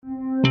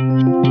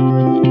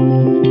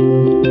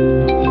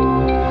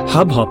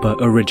Hubhopper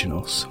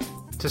Originals.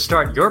 To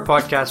start your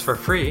podcast for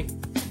free,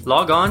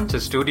 log on to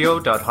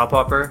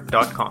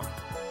studio.hubhopper.com.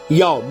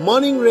 Your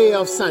morning ray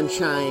of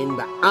sunshine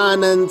by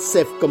Anand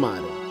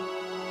Sivkumar.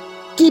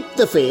 Keep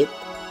the faith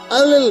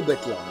a little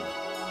bit longer.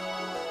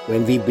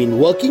 When we've been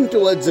working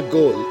towards a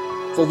goal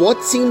for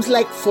what seems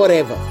like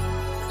forever,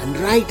 and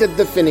right at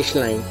the finish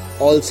line,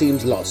 all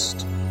seems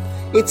lost.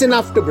 It's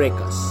enough to break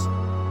us,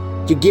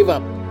 to give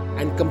up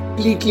and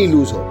completely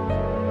lose hope.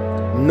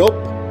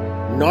 Nope,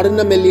 not in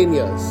a million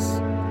years.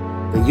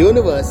 The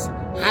universe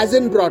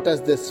hasn't brought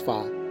us this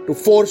far to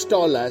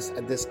forestall us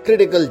at this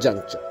critical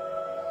juncture.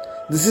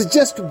 This is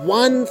just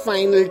one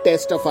final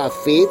test of our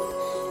faith,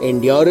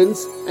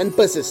 endurance and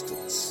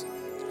persistence.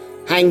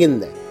 Hang in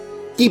there.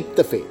 Keep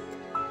the faith.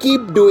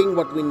 Keep doing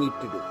what we need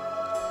to do.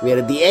 We are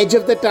at the edge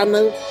of the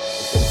tunnel. You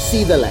can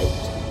see the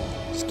light.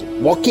 Just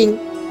keep walking,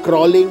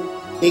 crawling,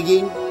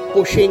 digging,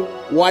 pushing,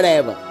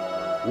 whatever.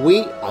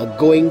 We are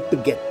going to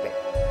get there.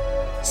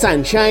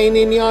 Sunshine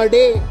in your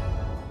day.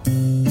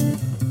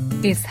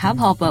 इस hub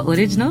hopper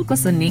original को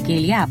सुनने के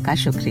लिए आपका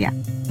शुक्रिया।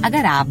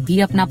 अगर आप भी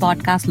अपना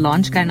पॉडकास्ट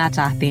लॉन्च करना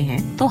चाहते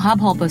हैं तो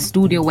हब हॉपर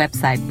स्टूडियो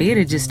वेबसाइट पे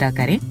रजिस्टर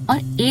करें और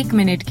 1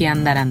 मिनट के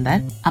अंदर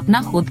अंदर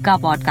अपना खुद का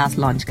पॉडकास्ट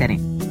लॉन्च करें।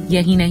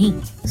 यही नहीं,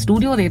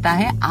 स्टूडियो देता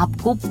है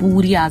आपको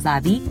पूरी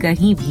आजादी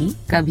कहीं भी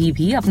कभी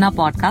भी अपना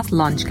पॉडकास्ट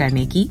लॉन्च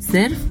करने की,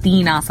 सिर्फ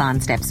 3 आसान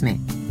स्टेप्स में।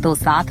 तो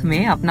साथ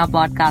में अपना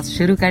पॉडकास्ट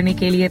शुरू करने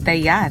के लिए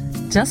तैयार?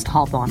 Just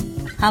hop on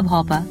hub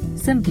hopper,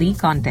 simply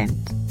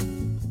content.